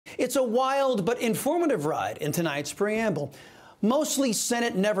It's a wild but informative ride in tonight's preamble. Mostly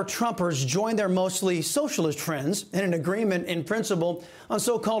Senate never-Trumpers join their mostly socialist friends in an agreement in principle on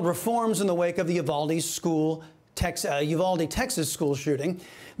so-called reforms in the wake of the Uvalde, Texas school shooting.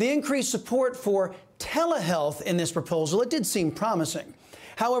 The increased support for telehealth in this proposal, it did seem promising.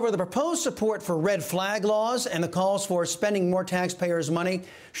 However, the proposed support for red flag laws and the calls for spending more taxpayers' money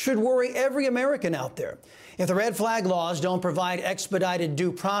should worry every American out there. If the red flag laws don't provide expedited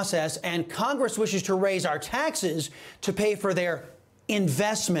due process and Congress wishes to raise our taxes to pay for their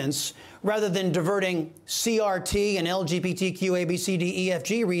investments rather than diverting CRT and LGBTQ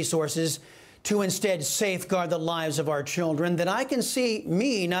ABCDEFG resources to instead safeguard the lives of our children, then I can see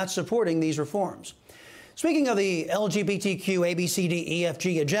me not supporting these reforms. Speaking of the LGBTQ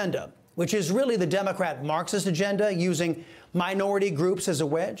ABCDEFG agenda, which is really the Democrat Marxist agenda using minority groups as a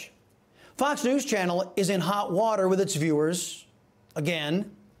wedge, Fox News Channel is in hot water with its viewers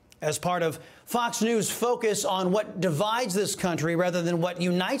again as part of Fox News' focus on what divides this country rather than what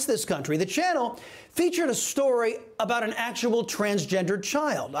unites this country. The channel featured a story about an actual transgendered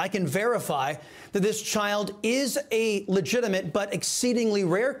child. I can verify that this child is a legitimate but exceedingly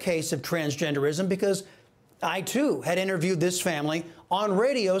rare case of transgenderism because I, too, had interviewed this family on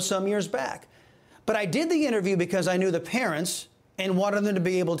radio some years back. But I did the interview because I knew the parents and wanted them to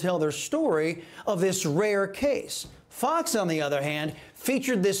be able to tell their story of this rare case. Fox, on the other hand,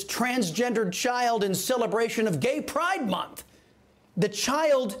 featured this transgendered child in celebration of Gay Pride Month. The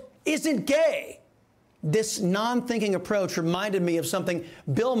child isn't gay. This non-thinking approach reminded me of something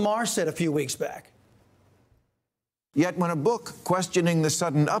Bill Maher said a few weeks back. Yet when a book questioning the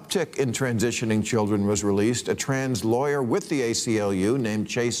sudden uptick in transitioning children was released, a trans lawyer with the ACLU named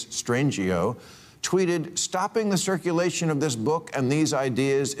Chase Strangio tweeted, "Stopping the circulation of this book and these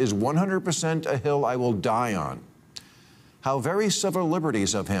ideas is 100% a hill I will die on." How very civil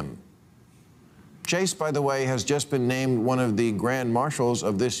liberties of him. Chase, by the way, has just been named one of the grand marshals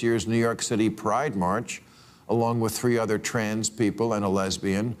of this year's New York City Pride March, along with 3 other trans people and a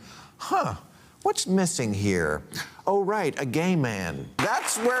lesbian. What's missing here? Oh, right, a gay man.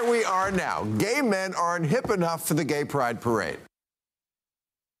 That's where we are now. Gay men aren't hip enough for the Gay Pride Parade.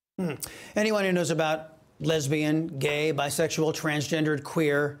 Anyone who knows about lesbian, gay, bisexual, transgendered,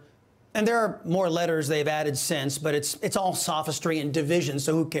 queer, and there are more letters they've added since, but it's all sophistry and division,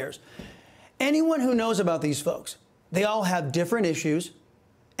 so who cares? Anyone who knows about these folks, they all have different issues,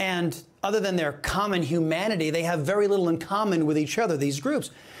 and other than their common humanity, they have very little in common with each other, these groups.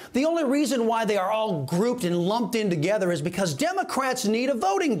 The only reason why they are all grouped and lumped in together is because Democrats need a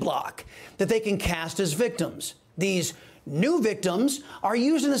voting bloc that they can cast as victims. These new victims are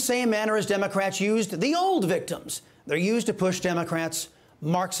used in the same manner as Democrats used the old victims. They're used to push Democrats'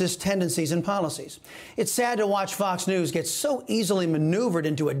 Marxist tendencies and policies. It's sad to watch Fox News get so easily maneuvered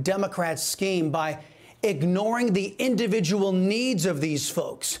into a Democrat scheme by ignoring the individual needs of these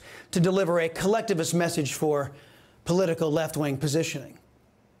folks to deliver a collectivist message for political left-wing positioning.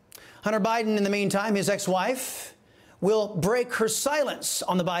 Hunter Biden, in the meantime, his ex-wife, will break her silence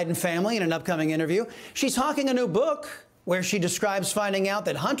on the Biden family in an upcoming interview. She's hawking a new book where she describes finding out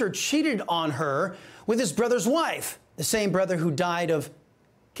that Hunter cheated on her with his brother's wife, the same brother who died of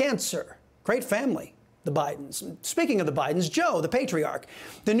cancer. Great family, the Bidens. Speaking of the Bidens, Joe, the patriarch,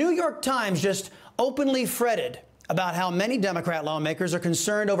 the New York Times just openly fretted about how many Democrat lawmakers are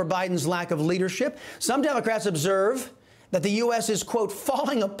concerned over Biden's lack of leadership. Some Democrats observe that the U.S. is, quote,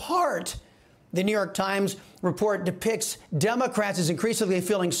 falling apart. The New York Times report depicts Democrats as increasingly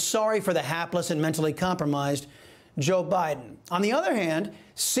feeling sorry for the hapless and mentally compromised Joe Biden. On the other hand,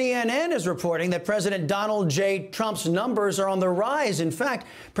 CNN is reporting that President Donald J. Trump's numbers are on the rise. In fact,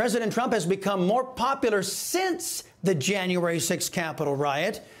 President Trump has become more popular since the January 6th Capitol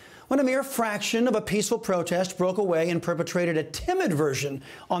riot, when a mere fraction of a peaceful protest broke away and perpetrated a timid version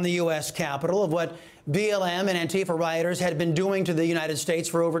on the U.S. Capitol of what BLM and Antifa rioters had been doing to the United States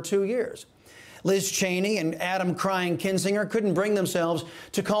for over 2 years. Liz Cheney and Adam Crying Kinzinger couldn't bring themselves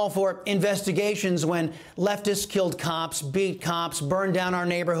to call for investigations when leftists killed cops, beat cops, burned down our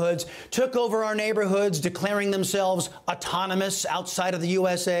neighborhoods, took over our neighborhoods, declaring themselves autonomous outside of the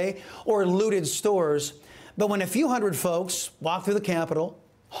USA, or looted stores. But when a few hundred folks walked through the Capitol,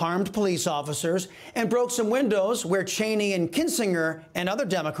 harmed police officers, and broke some windows where Cheney and Kinzinger and other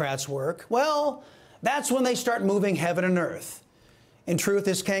Democrats work, well, that's when they start moving heaven and earth. In truth,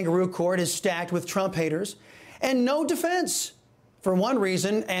 this kangaroo court is stacked with Trump haters and no defense for one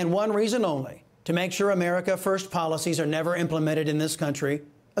reason and one reason only: to make sure America First policies are never implemented in this country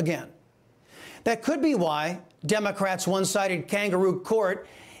again. That could be why Democrats' one-sided kangaroo court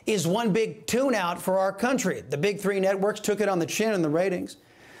is one big tune-out for our country. The big 3 networks took it on the chin in the ratings.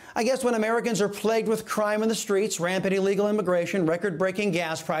 I guess when Americans are plagued with crime in the streets, rampant illegal immigration, record-breaking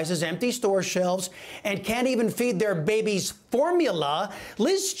gas prices, empty store shelves, and can't even feed their babies formula,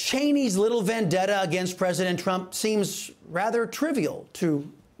 Liz Cheney's little vendetta against President Trump seems rather trivial to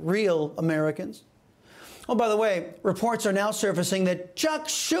real Americans. Oh, by the way, reports are now surfacing that Chuck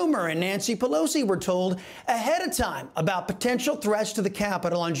Schumer and Nancy Pelosi were told ahead of time about potential threats to the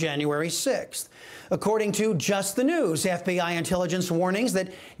Capitol on January 6th. According to Just the News, FBI intelligence warnings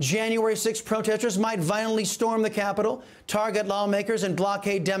that January 6 protesters might violently storm the Capitol, target lawmakers, and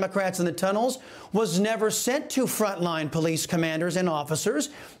blockade Democrats in the tunnels was never sent to frontline police commanders and officers,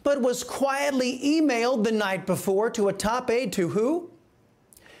 but was quietly emailed the night before to a top aide to who?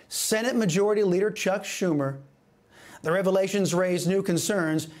 Senate Majority Leader Chuck Schumer. The revelations raised new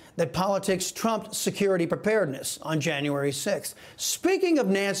concerns that politics trumped security preparedness on January 6th. Speaking of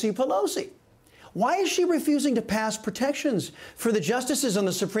Nancy Pelosi, why is she refusing to pass protections for the justices on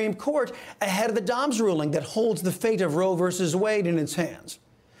the Supreme Court ahead of the Dobbs ruling that holds the fate of Roe versus Wade in its hands?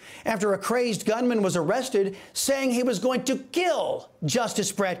 After a crazed gunman was arrested saying he was going to kill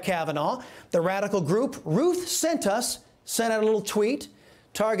Justice Brett Kavanaugh, the radical group Ruth Sent Us sent out a little tweet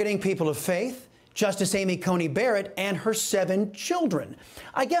targeting people of faith, Justice Amy Coney Barrett, and her 7 children.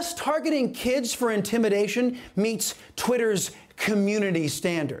 I guess targeting kids for intimidation meets Twitter's community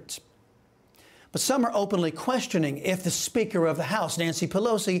standards. But some are openly questioning if the Speaker of the House, Nancy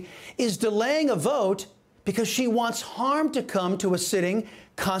Pelosi, is delaying a vote because she wants harm to come to a sitting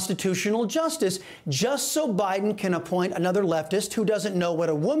constitutional justice just so Biden can appoint another leftist who doesn't know what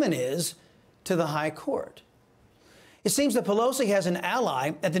a woman is to the high court. It seems that Pelosi has an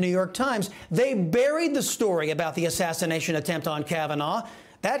ally at the New York Times. They buried the story about the assassination attempt on Kavanaugh.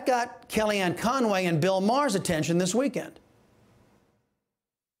 That got Kellyanne Conway and Bill Maher's attention this weekend.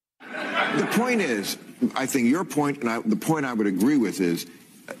 The point is, I think your point, and the point I would agree with is,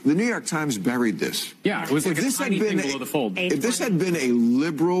 the New York Times buried this. Yeah, it was like a tiny thing below the fold. If this had been a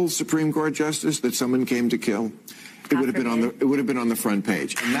liberal Supreme Court justice that someone came to kill, it would have been on the front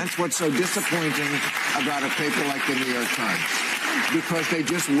page. And that's what's so disappointing about a paper like the New York Times, because they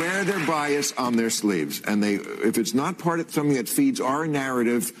just wear their bias on their sleeves, and if it's not part of something that feeds our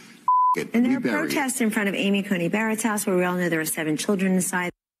narrative, and there are protests in front of Amy Coney Barrett's house, where we all know there are 7 children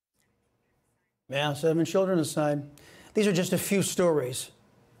inside. Yeah, 7 children inside. These are just a few stories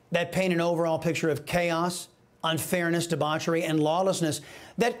that paint an overall picture of chaos, unfairness, debauchery, and lawlessness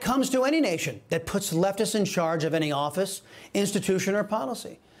that comes to any nation that puts leftists in charge of any office, institution, or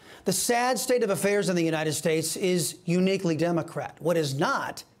policy. The sad state of affairs in the United States is uniquely Democrat. What is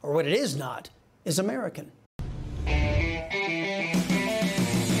not, or what it is not, is American.